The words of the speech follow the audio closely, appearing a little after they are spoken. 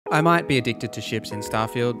I might be addicted to ships in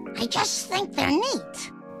Starfield. I just think they're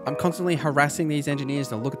neat. I'm constantly harassing these engineers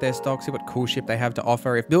to look at their stock, see what cool ship they have to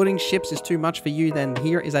offer. If building ships is too much for you, then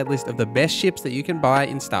here is a list of the best ships that you can buy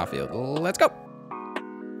in Starfield. Let's go!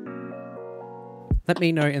 Let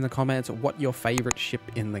me know in the comments what your favorite ship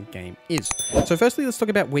in the game is. So firstly, let's talk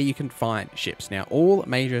about where you can find ships. Now, all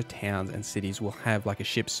major towns and cities will have like a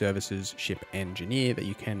ship services ship engineer that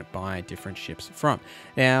you can buy different ships from.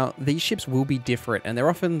 Now, these ships will be different and they're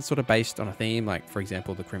often sort of based on a theme. Like, for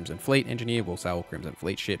example, the Crimson Fleet engineer will sell Crimson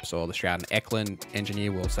Fleet ships, or the Shroud and Eklund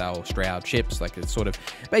engineer will sell Shroud ships. Like, it's sort of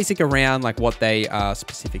basic around like what they are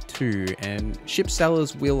specific to. And ship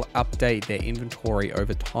sellers will update their inventory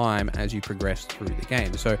over time as you progress through the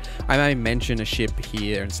game. So I may mention a ship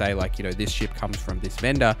here and say like, you know, this ship comes from this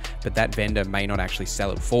vendor, but that vendor may not actually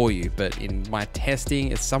sell it for you. But in my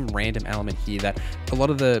testing, it's some random element here that a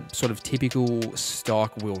lot of the sort of typical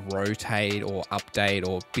stock will rotate or update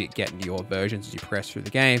or get newer versions as you progress through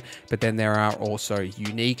the game. But then there are also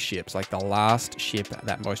unique ships, like the last ship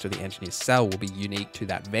that most of the engineers sell will be unique to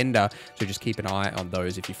that vendor. So just keep an eye on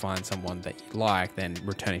those. If you find someone that you like, then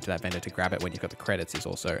returning to that vendor to grab it when you've got the credits is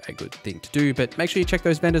also a good thing to do. But make sure you check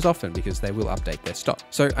those vendors often because they will update their stock.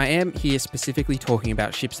 So I am here specifically talking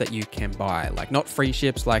about ships that you can buy, like not free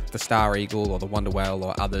ships like the Star Eagle or the Wonder Whale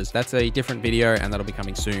or others. That's a different video and that'll be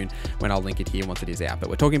coming soon when I'll link it here once it is out. But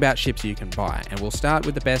we're talking about ships you can buy, and we'll start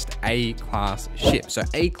with the best A-class ship. So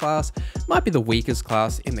A-class might be the weakest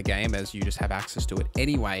class in the game as you just have access to it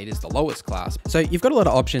anyway. It is the lowest class. So you've got a lot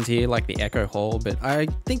of options here like the Echo Hull, but I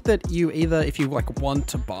think that you either, if you like want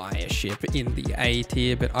to buy a ship in the A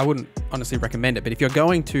tier, but I wouldn't honestly recommend it. But if you're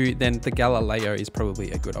going to, then the Galileo is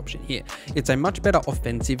probably a good option here. It's a much better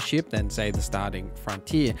offensive ship than say the starting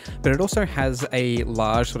Frontier, but it also has a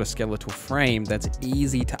large sort of skeletal frame that's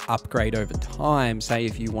easy to upgrade over time. Say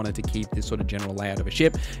if you wanted to keep this sort of general layout of a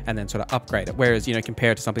ship and then sort of upgrade it. Whereas, you know,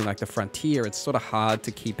 compared to something like the Frontier, it's sort of hard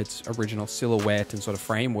to keep its original silhouette and sort of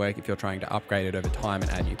framework if you're trying to upgrade it over time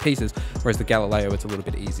and add new pieces. Whereas the Galileo, it's a little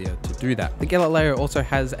bit easier to do that. The Galileo also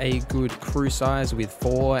has a good crew size with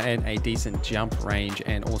 4 and a decent jump range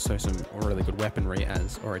and also some really good weaponry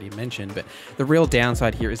as already mentioned. But the real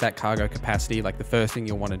downside here is that cargo capacity. Like the first thing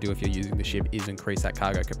you'll want to do if you're using the ship is increase that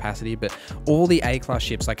cargo capacity. But all the A-class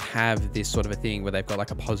ships like have this sort of a thing where they've got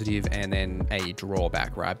like a positive and then a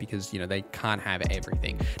drawback, right? Because, you know, they can't have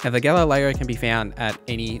everything. Now the Galileo can be found at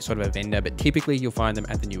any sort of a vendor, but typically you'll find them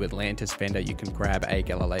at the New Atlantis vendor. You can grab a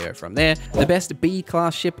Galileo from there. The best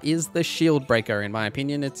B-class ship is the Shield Breaker, in my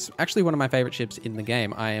opinion. It's actually one of my favorite ships in the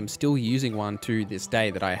game. I am still using one to this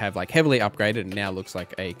day that I have like heavily upgraded and now looks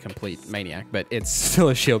like a complete maniac, but it's still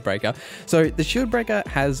a shield breaker. So the shield breaker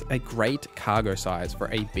has a great cargo size for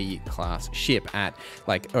a B-class ship at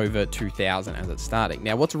like over 2,000 as it's starting.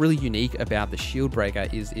 Now, what's really unique about the shield breaker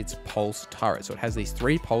is its pulse turret. So it has these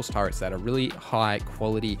 3 pulse turrets that are really high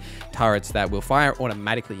quality turrets that will fire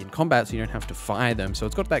automatically in combat, so you don't have to fire them. So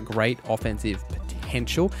it's got that great offensive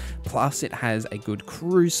potential. Plus it has a good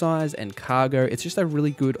crew size and cargo. It's just a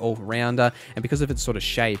really good all-rounder, and because of its sort of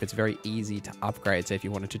shape, it's very easy to upgrade. So if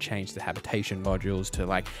you wanted to change the habitation modules to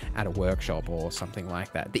like add a workshop or something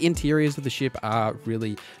like that. The interiors of the ship are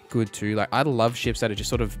really good too. Like I love ships that are just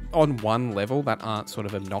sort of on one level that aren't sort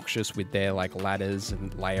of obnoxious with their like ladders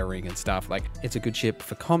and layering and stuff. Like it's a good ship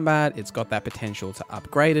for combat. It's got that potential to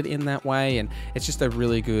upgrade it in that way, and it's just a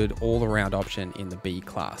really good all-around option in the B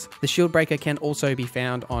class. The shield breaker can also be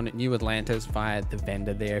found on New Atlantis via the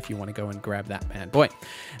vendor there if you want to go and grab that bad boy.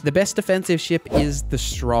 The best defensive ship is the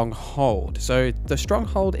Stronghold. So the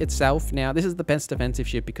Stronghold itself, now this is the best defensive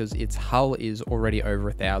ship because its hull is already over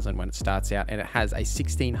 1,000 when it starts out, and it has a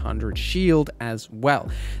 1,600 shield as well.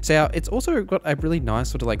 So it's also got a really nice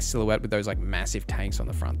sort of like silhouette with those like massive tanks on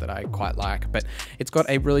the front that I quite like, but it's got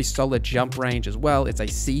a really solid jump range as well. It's a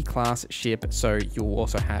C-class ship, so you'll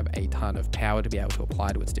also have a ton of power to be able to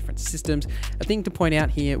apply to its different systems. A thing to point out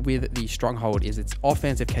here with the Stronghold is its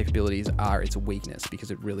offensive capabilities are its weakness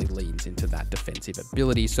because it really leans into that defensive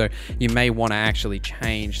ability. So you may want to actually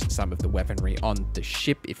change some of the weaponry on the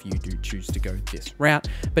ship if you do choose to go this route,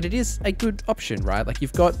 but it is a good option, right? Like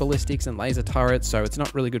you've got ballistics and laser turrets, so it's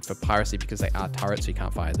not really good for piracy because they are turrets, so you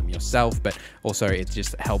can't fire them yourself, but also it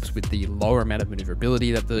just helps with the lower amount of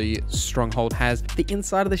maneuverability that the Stronghold has. The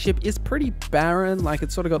inside of the ship is pretty barren. Like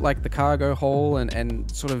it's sort of got like the cargo hole and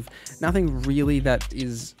sort of nothing really that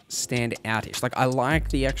is stand outish. Like, I like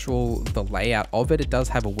the layout of it. It does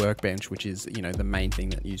have a workbench, which is, you know, the main thing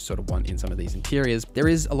that you sort of want in some of these interiors. There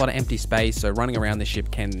is a lot of empty space, so running around the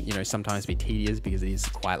ship can, you know, sometimes be tedious because it is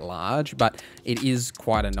quite large, but it is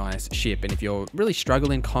quite a nice ship. And if you're really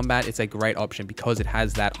struggling in combat, it's a great option because it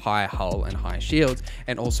has that high hull and high shields,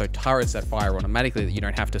 and also turrets that fire automatically that you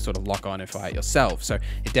don't have to sort of lock on and fire yourself. So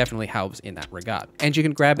it definitely helps in that regard. And you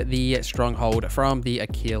can grab the stronghold from the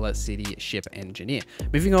Aquila City ship engineer.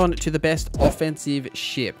 Moving on to the best offensive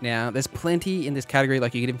ship. Now, there's plenty in this category.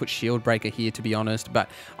 Like, you could even put Shieldbreaker here, to be honest, but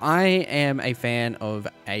I am a fan of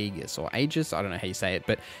Aegis, or Aegis, I don't know how you say it,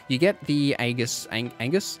 but you get the Angus?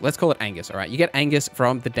 Let's call it Angus, all right? You get Angus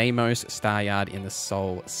from the Deimos Star Yard in the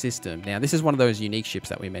Sol system. Now, this is one of those unique ships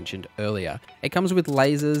that we mentioned earlier. It comes with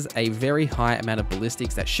lasers, a very high amount of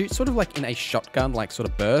ballistics that shoot sort of like in a shotgun, like sort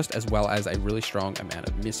of burst, as well as a really strong amount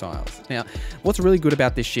of missiles. Now, what's really good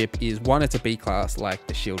about this ship is, one, it's a B class like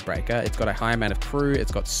the Shieldbreaker. It's got a high amount of crew,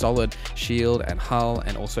 it's got solid shield and hull,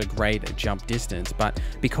 and also great jump distance. But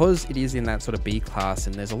because it is in that sort of B class,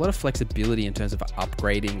 and there's a lot of flexibility in terms of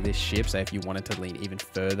upgrading this ship, so if you wanted to lean even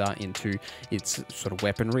further into its sort of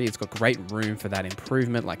weaponry, it's got great room for that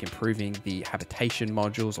improvement, like improving the habitation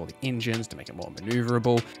modules or the engines to make it more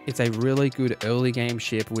maneuverable. It's a really good early game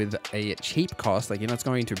ship with a cheap cost. Like, you're not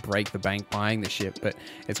going to break the bank buying the ship, but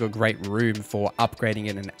it's got great room for upgrading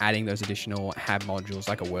it and adding those additional hab modules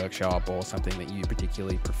like a workshop or something that you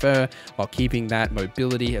particularly prefer, while keeping that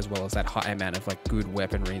mobility as well as that high amount of like good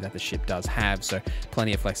weaponry that the ship does have. So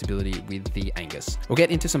plenty of flexibility with the Angus. We'll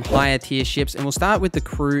get into some higher tier ships, and we'll start with the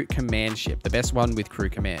crew command ship, the best one with crew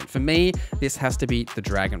command. For me, this has to be the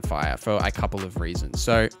Dragonfire for a couple of reasons.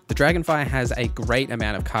 So the Dragonfire has a great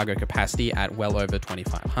amount of cargo capacity at well over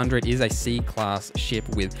 2,500. It is a C-class ship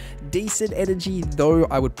with decent energy, though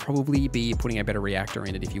I would probably be putting a better reactor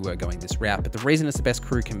in it if you were going this route. But the reason it's the best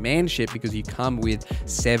crew command ship, because you come with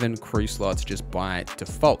 7 crew slots just by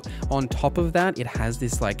default. On top of that, it has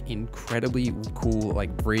this like incredibly cool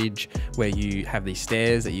like bridge where you have these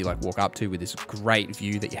stairs that you like walk up to with this great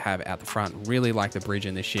view that you have out the front. Really like the bridge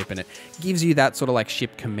in this ship, and it gives you that sort of like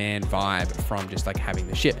ship command vibe from just like having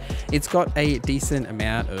the ship. It's got a decent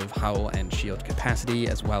amount of hull and shield capacity,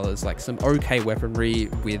 as well as like some okay weaponry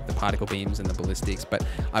with the particle beams and the ballistics, but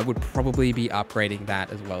I would probably be upgrading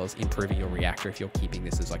that as well as improving your reactor if you're keeping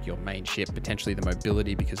this as like your main ship. Potentially the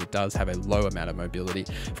mobility, because it does have a low amount of mobility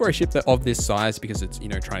for a ship that of this size, because it's, you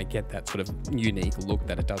know, trying to get that sort of unique look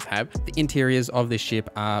that it does have. The interiors of this ship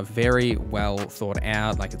are very well thought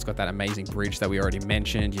out. Like, it's got that amazing bridge that we already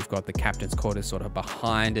mentioned. You've got the captain's quarters sort of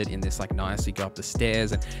behind it in this like nice, you go up the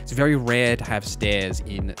stairs, and it's very rare to have stairs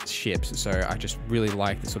in ships. So I just really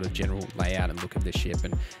like the sort of general layout and look of this ship,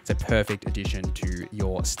 and it's a perfect addition to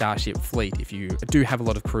your starship fleet if you do have a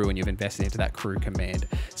lot of crew and you've invested into that crew command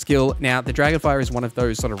skill. Now, the Dragonfire is one of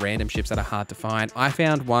those sort of random ships that are hard to find. I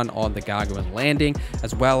found one on the Gargoyle Landing,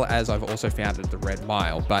 as well as I've also found it at the Red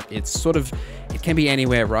Mile, but it's sort of, it can be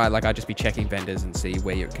anywhere, right? Like, I'd just be checking vendors and see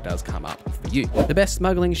where it does come up for you. The best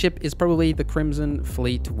smuggling ship is probably the Crimson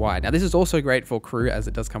Fleet Wide. Now, this is also great for crew, as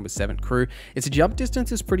it does come with 7 crew. Its jump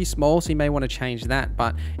distance is pretty small, so you may want to change that,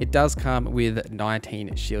 but it does come with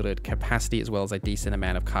 19 shielded capacity, as well as a decent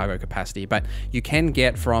amount of cargo capacity. But you can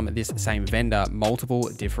get from this same vendor multiple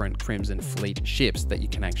different Crimson Fleet ships that you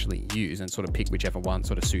can actually use, and sort of pick whichever one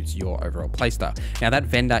sort of suits your overall playstyle. Now, that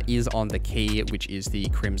vendor is on the key, which is the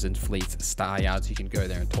Crimson Fleet's Star Yard, so you can go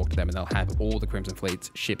there and talk to them, and they'll have all the Crimson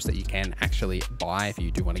Fleet's ships that you can actually buy if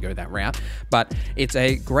you do want to go that route. But it's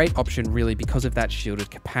a great option really because of that shielded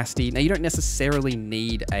capacity. Now, you don't necessarily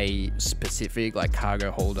need a specific like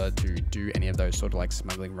cargo holder to do any of those sort of like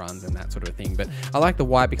smuggling runs and that sort of thing, but I like the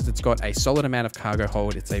white because it's got a solid amount of cargo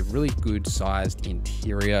hold. It's a really good sized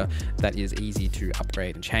interior that is easy to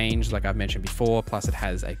upgrade and change, like I've mentioned before, plus it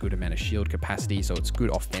has a good amount of shield capacity, so it's good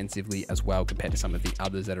offensively as well compared to some of the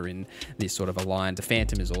others that are in this sort of a line. The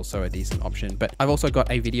Phantom is also a decent option, but I've also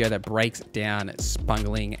got a video that breaks down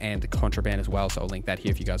smuggling and contraband as well, so I'll link that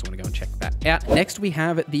here if you guys want to go and check that out. Next, we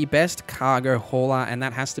have the best cargo hauler, and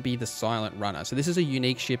that has to be the Silent Runner. So this is a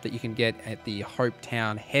unique ship that you can get at the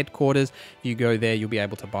Hopetown headquarters. If you go there, you'll be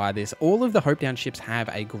able to buy this. All of the Hopetown ships have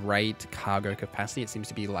a great cargo capacity. It seems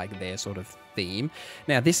to be like their sort of theme.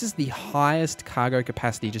 Now, this is the highest cargo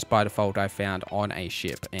capacity just by default I found on a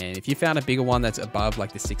ship. And if you found a bigger one that's above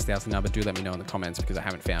like the 6,000 number, do let me know in the comments because I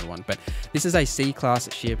haven't found one. But this is a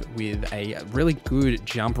C-class ship with a really good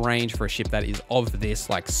jump range for a ship that is of this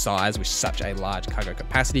like size with such a large cargo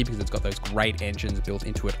capacity, because it's got those great engines built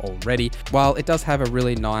into it already. While it does have a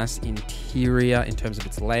really nice interior in terms of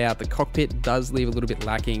its layout, the cockpit does leave a little bit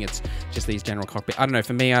lacking. It's just these general cockpit. I don't know,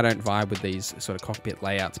 for me, I don't vibe with these sort of cockpit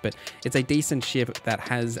layouts, but it's a decent ship that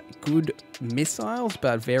has good missiles,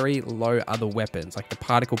 but very low other weapons. Like the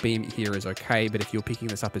particle beam here is okay, but if you're picking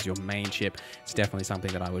this up as your main ship, it's definitely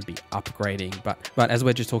something that I would be upgrading. But as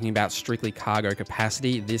we're just talking about strictly cargo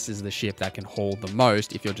capacity, this is the ship that can haul the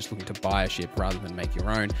most if you're just looking to buy a ship rather than make your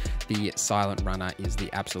own. The Silent Runner is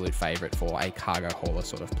the absolute favorite for a cargo hauler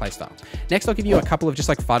sort of playstyle. Next, I'll give you a couple of just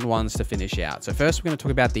like fun ones to finish out. So first, we're going to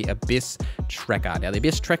talk about the Abyss Trekker. Now, the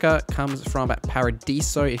Abyss Trekker comes from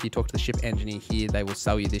Paradiso. If you talk to the ship engineer here, they will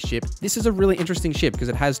sell you this ship. This is a really interesting ship because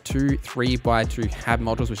it has two 3x2 hab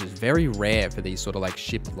modules, which is very rare for these sort of like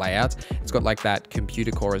ship layouts. It's got like that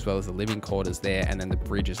computer core as well as the living quarters there, and then the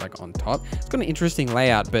bridge is like on top. It's got an interesting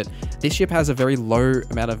layout, but this ship has a very low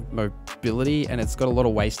amount of mobility and it's got a lot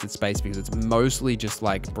of wasted space because it's mostly just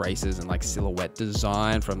like braces and like silhouette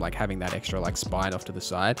design from like having that extra like spine off to the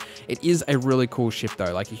side. It is a really cool ship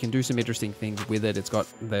though. Like you can do some interesting things with it. It's got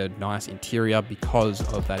the nice interior because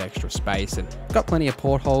of that extra space, and got plenty of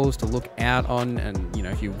portholes to look out on. And you know,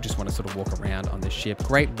 if you just want to sort of walk around on this ship,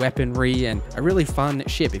 great weaponry and a really fun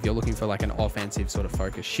ship if you're looking for like an offensive sort of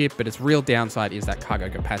focused ship. But its real downside is that cargo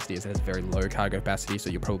capacity, is it has very low cargo capacity. So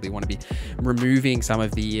you'll probably want to be removing some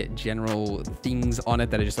of the general things on it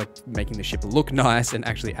that are just like making the ship look nice and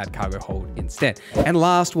actually add cargo hold instead. And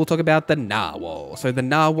last, we'll talk about the Narwhal. So the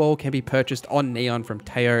Narwhal can be purchased on Neon from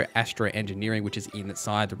Teo Astro Engineering, which is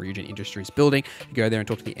inside the Ryujin Industries building. You go there and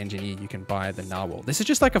talk to the engineer, you can buy the Narwhal. This is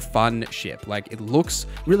just like a fun ship. Like it looks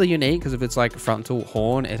really unique because of its like frontal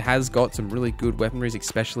horn. It has got some really good weaponry,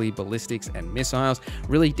 especially ballistics and missiles,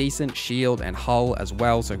 really decent shield and hull as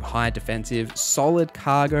well. So high defensive, solid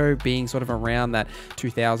cargo being sort of around that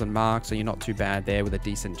 2000 mark. So you're not too bad there with a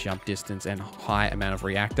decent jump distance and high amount of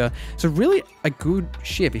reactor. So really a good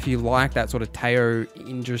ship if you like that sort of Teo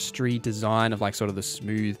industry design of like sort of the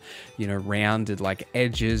smooth, you know, rounded like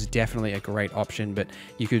edges. Definitely a great option, but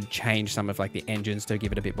you could change some of like the engines to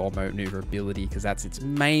give it a bit more maneuverability, because that's its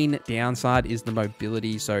main downside is the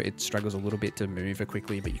mobility. So it struggles a little bit to maneuver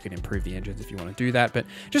quickly, but you can improve the engines if you want to do that. But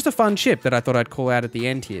just a fun ship that I thought I'd call out at the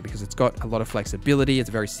end here because it's got a lot of flexibility. It's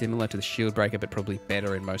very similar to the Shield Breaker, but probably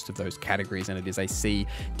better in most of those categories, and it is a C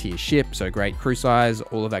tier ship. So great crew size,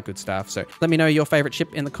 all of that good stuff. So let me know your favorite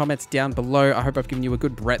ship in the comments down below. I hope I've given you a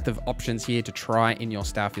good breadth of options here to try in your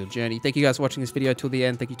Starfield journey. Thank you guys for watching this video till the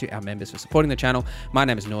end. Thank you to our members for supporting the channel. My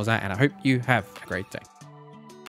name is NorZZa, and I hope you have a great day.